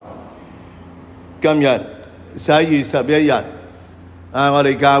今日11月11日，我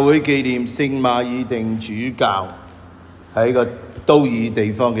哋教會紀念聖瑪爾定主教，係一個都爾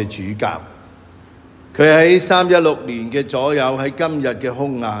地方嘅主教。佢喺316年嘅左右，喺今日嘅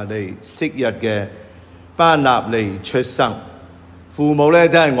匈牙利昔日嘅班納利出生。父母咧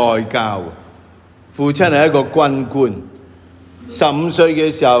都係外教，父親係一個軍官。15歲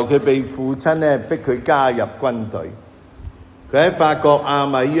嘅時候，佢被父親咧逼佢加入軍隊。佢喺法國阿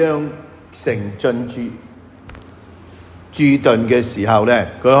米央城進駐屯嘅時候咧，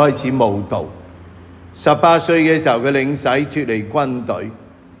佢開始慕道。18歲嘅時候，佢領洗脫離軍隊。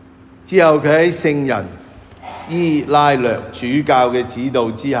之後佢喺聖人伊拉略主教嘅指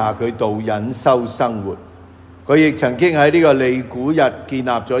導之下，佢度隱修生活。佢亦曾經喺呢個利古日建立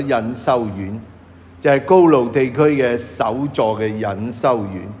咗隱修院，就係高盧地區嘅首座嘅隱修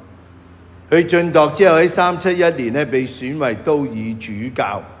院。佢晉鐸之後喺371年咧被選為都爾主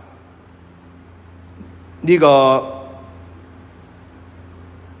教。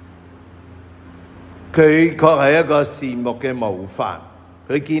佢確係一個善牧嘅模範。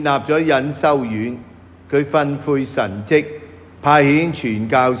佢建立咗隱修院，佢分配神職，派遣傳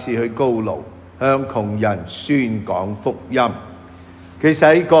教士去高盧，向窮人宣講福音。佢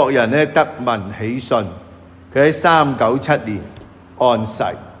使各人咧得聞喜訊。佢喺397年安逝。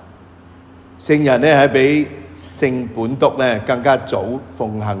聖人咧係比聖本篤咧更加早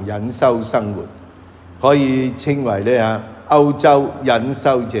奉行隱修生活，可以稱為歐洲隱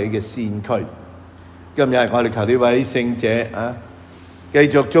修者嘅先驅。今日我哋求呢位聖者繼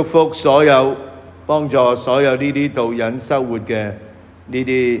續祝福所有，幫助所有呢啲度隱修活嘅呢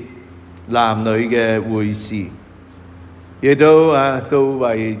啲男女嘅會士，亦都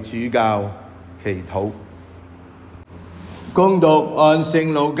為主教祈禱。恭讀按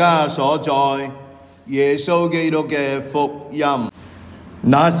聖路加所載耶穌基督嘅福音。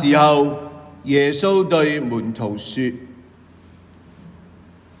那時候，耶穌對門徒說：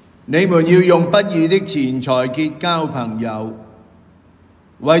你們要用不義的錢財結交朋友，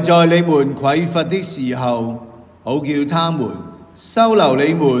為在你們匱乏的時候，好叫他們收留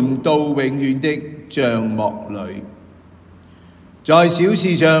你們到永遠的帳幕裏。在小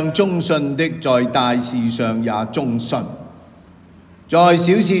事上忠信的，在大事上也忠信；在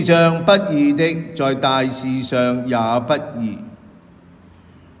小事上不義的，在大事上也不義。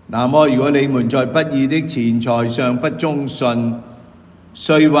那麼如果你們在不義的錢財上不忠信，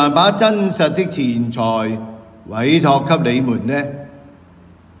誰還把真實的錢財委託給你們呢？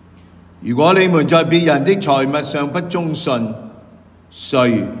如果你們在別人的財物上不忠信，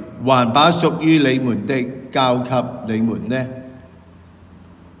誰還把屬於你們的交給你們呢？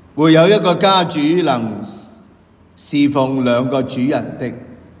會有一個家主能侍奉兩個主人的，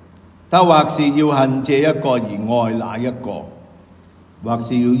他或是要恨這一個而愛那一個，或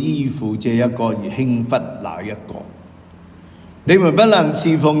是要依附這一個而輕忽那一個。你們不能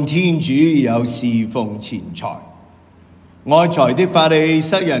侍奉天主而又侍奉錢財。愛財的法利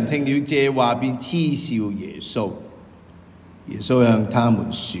塞人聽了這話，便嗤笑耶穌。耶穌向他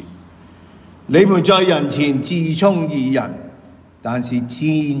們說：你們在人前自充義人，但是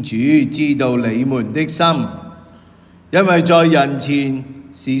天主知道你們的心，因為在人前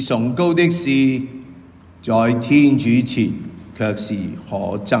是崇高的事，在天主前卻是可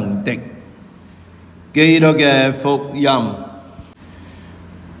憎的。基督嘅福音。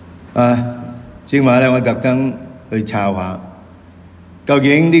正話我特登去抄下，究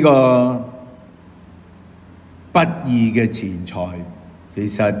竟呢個不義嘅錢財，其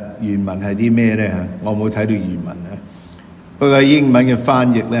實原文係啲咩呢？我冇睇到原文啊。不過英文嘅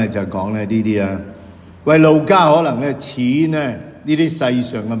翻譯呢，就講呢啲喂，路加可能呢錢呢啲世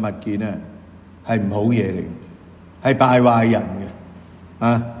上嘅物件呢係唔好嘢嚟，係敗壞人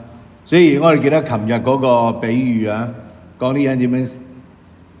嘅所以我哋記得琴日嗰個比喻講啲人點樣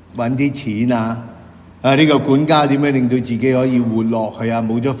揾啲錢呢個管家點樣令到自己可以活落去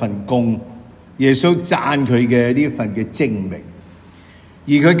冇咗份工。耶穌讚佢嘅呢份嘅精明，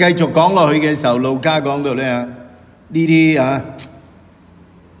而佢繼續講落去嘅時候，路加講到呢啲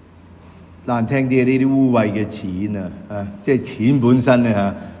難聽啲呢啲污穢嘅錢即係錢本身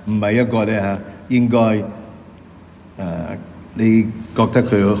呢唔係一個呢應該你覺得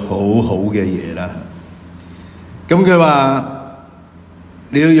佢好好嘅嘢啦。咁佢話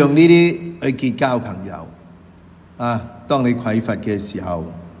你要用呢啲去結交朋友當你匱乏嘅時候，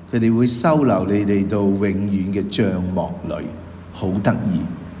佢哋會收留你哋到永遠嘅帳幕裏，好得意。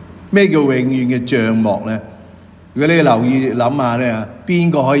咩叫永遠嘅帳幕呢？如果你留意諗下呢，邊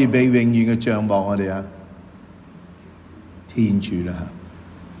個可以俾永遠嘅帳幕我哋天主啦。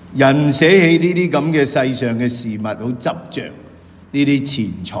人捨棄呢啲咁嘅世上嘅事物，好執着呢啲錢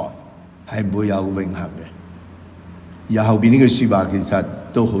財，係唔會有永恆嘅。而後邊呢句説話其實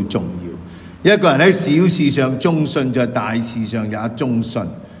都好重要。一個人喺小事上忠信，在大事上也忠信；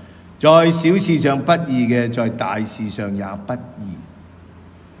在小事上不義嘅，在大事上也不義。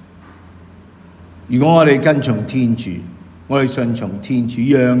如果我哋跟從天主，我哋順從天主，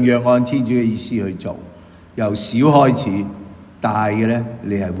樣樣按天主嘅意思去做，由小開始，大嘅呢，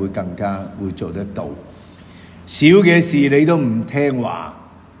你係會更加會做得到。小嘅事你都唔聽話，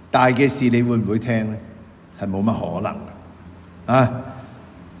大嘅事你會唔會聽呢？係冇乜可能啊！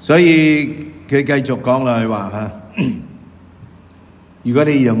所以佢繼續講落去話嚇，如果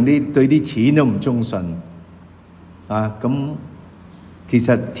你用對啲錢都唔忠信啊，咁其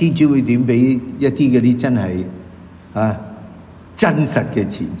實天主會點俾一啲嗰啲真係真實嘅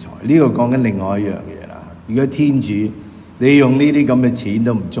錢財？呢個講緊另外一樣嘢啦。如果天主你用呢啲咁嘅錢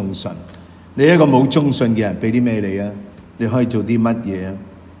都唔忠信，你一個冇忠信嘅人俾啲咩你啊？你可以做啲乜嘢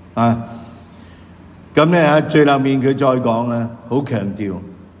啊？咁咧最後面佢再講啦，好強調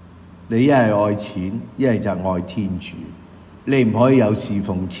你一係愛錢，一係就係愛天主。你唔可以有侍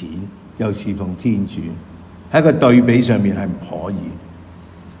奉錢又侍奉天主，喺個對比上面係唔可以。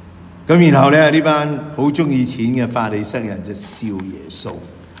咁然後咧呢班好中意錢嘅法利塞人就笑耶穌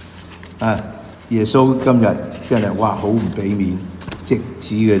耶穌今日真係哇好唔俾面，直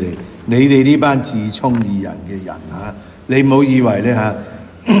指佢哋，你哋呢班自充義人嘅人你唔好以為咧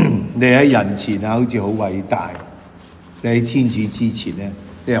你喺人前好似好偉大，你喺天主之前咧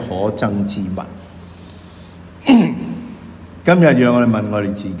你係可憎之物。今日讓我哋問我哋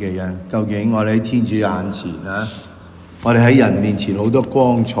自己究竟我哋喺天主眼前我哋喺人面前好多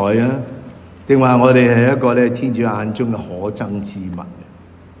光彩定話我哋係一個咧天主眼中嘅可憎之物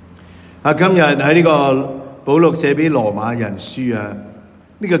今日喺呢個保祿寫俾羅馬人書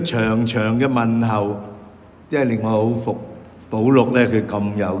呢個長長嘅問候，真係令我好服保祿咧，佢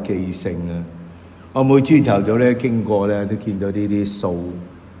咁有記性我每朝頭早咧經過咧，都見到呢啲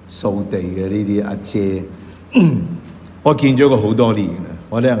掃地嘅呢啲阿姐，我見咗佢好多年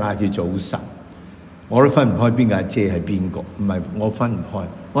我都係嗌佢早晨，我都分唔開邊個阿姐係邊個，唔係我分唔開，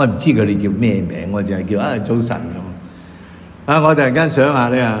我唔知佢哋叫咩名，我淨係叫早晨咁。我突然間想下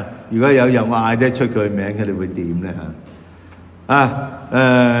咧如果有人我嗌得出佢名，佢哋會點咧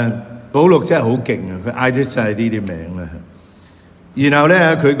保祿真係好勁佢嗌出晒呢啲名啦。然後咧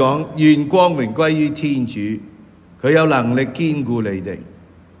佢講願光榮歸於天主，佢有能力堅固你哋。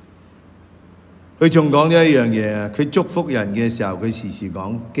佢仲講咗一樣嘢佢祝福人嘅時候，佢時時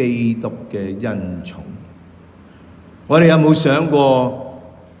講基督嘅恩寵。我哋有冇想過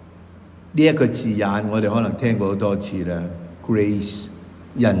呢一個字眼？我哋可能聽過好多次啦 ，Grace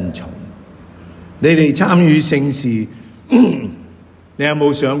恩寵。你哋參與聖事，你有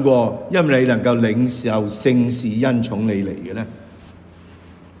冇想過？因為你能夠領受聖事恩寵你嚟嘅咧？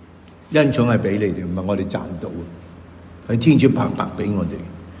恩寵係俾你哋，唔係我哋賺到嘅，係天主白白俾我哋。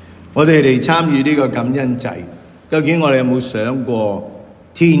我哋嚟參與呢個感恩祭，究竟我哋有冇想過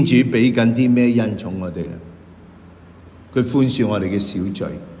天主俾緊啲咩恩寵我哋咧？佢寬恕我哋嘅小罪，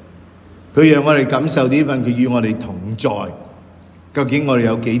佢讓我哋感受呢份佢與我哋同在。究竟我哋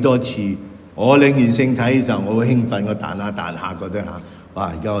有幾多次？我領完聖體嘅時候，我好興奮，我彈下，覺得哇！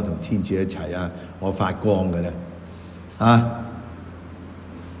而家我同天主一齊我發光嘅咧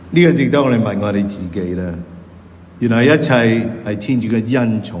呢個值得我哋問我哋自己啦。原來一切係天主嘅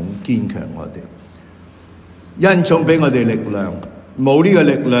恩寵堅強我哋，恩寵俾我哋力量。冇呢個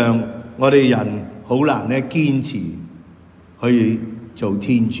力量，我哋人好難咧堅持去做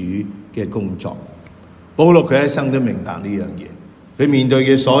天主嘅工作。保祿佢一生都明白呢樣嘢，佢面對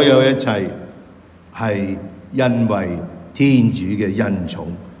嘅所有一切係因為天主嘅恩寵，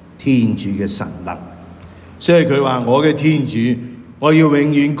天主嘅神能。所以佢話我嘅天主，我要永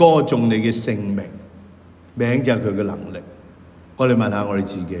遠歌頌你嘅聖名，名就係佢嘅能力。我哋問下我哋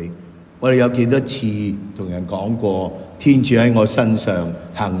自己，我哋有幾多次同人講過天主喺我身上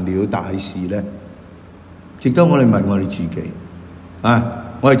行了大事呢？值得我哋問我哋自己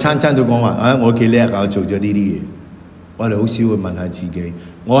我哋餐餐都講話我幾叻我做咗呢啲嘢。我哋好少會問下自己，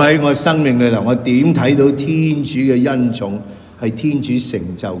我喺我生命裏頭，我點睇到天主嘅恩寵？係天主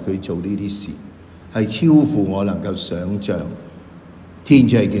成就佢做呢啲事，係超乎我能夠想像。天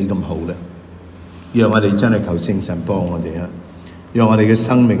主係幾咁好呢？讓我哋真係求聖神幫我哋讓我哋嘅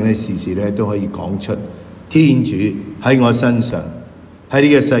生命咧時時咧都可以講出天主喺我身上，喺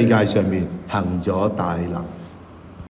呢個世界上面行咗大能。